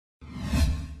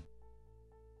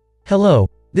Hello,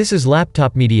 this is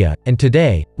Laptop Media, and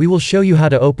today, we will show you how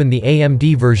to open the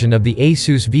AMD version of the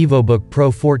ASUS VivoBook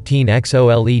Pro 14X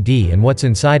OLED and what's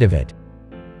inside of it.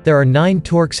 There are 9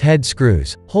 Torx head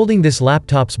screws, holding this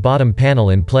laptop's bottom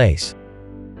panel in place.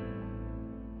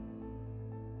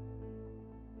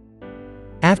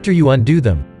 After you undo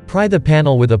them, pry the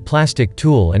panel with a plastic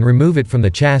tool and remove it from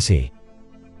the chassis.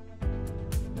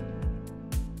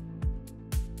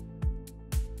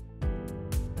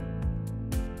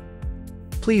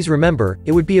 Please remember,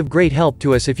 it would be of great help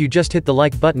to us if you just hit the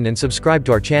like button and subscribe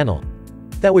to our channel.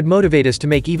 That would motivate us to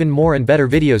make even more and better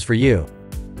videos for you.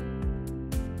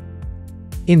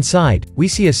 Inside, we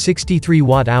see a 63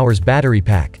 watt-hours battery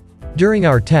pack. During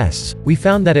our tests, we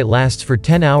found that it lasts for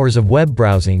 10 hours of web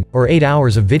browsing, or 8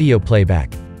 hours of video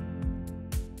playback.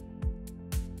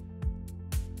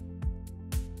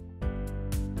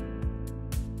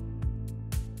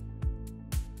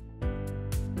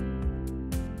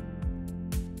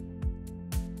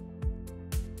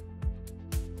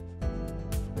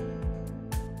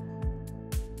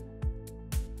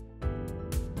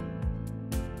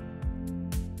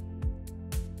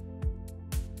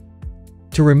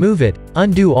 To remove it,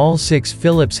 undo all 6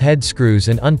 Phillips head screws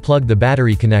and unplug the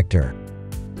battery connector.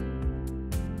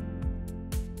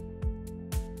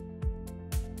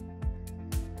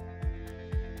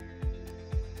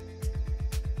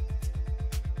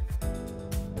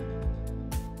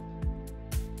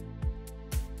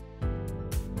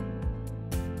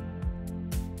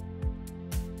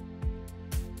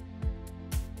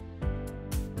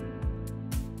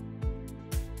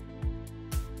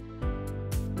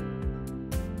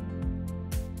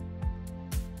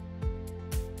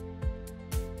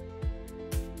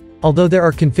 Although there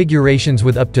are configurations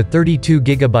with up to 32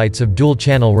 GB of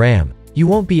dual-channel RAM, you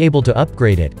won't be able to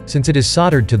upgrade it, since it is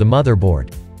soldered to the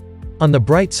motherboard. On the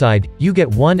bright side, you get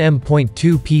one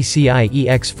M.2 PCIe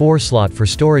X4 slot for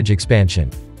storage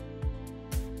expansion.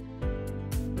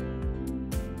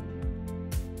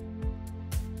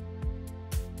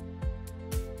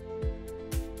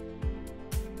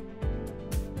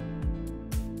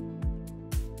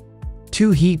 Two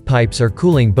heat pipes are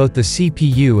cooling both the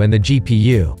CPU and the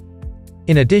GPU.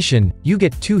 In addition, you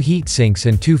get 2 heat sinks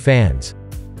and 2 fans.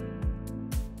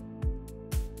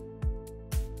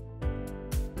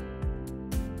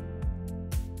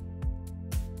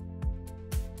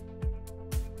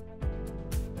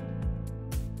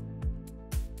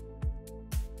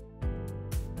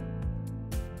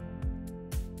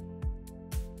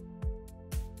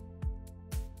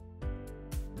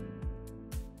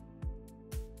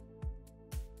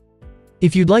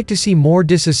 If you'd like to see more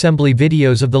disassembly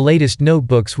videos of the latest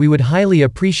notebooks, we would highly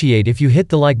appreciate if you hit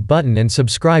the like button and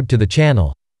subscribe to the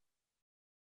channel.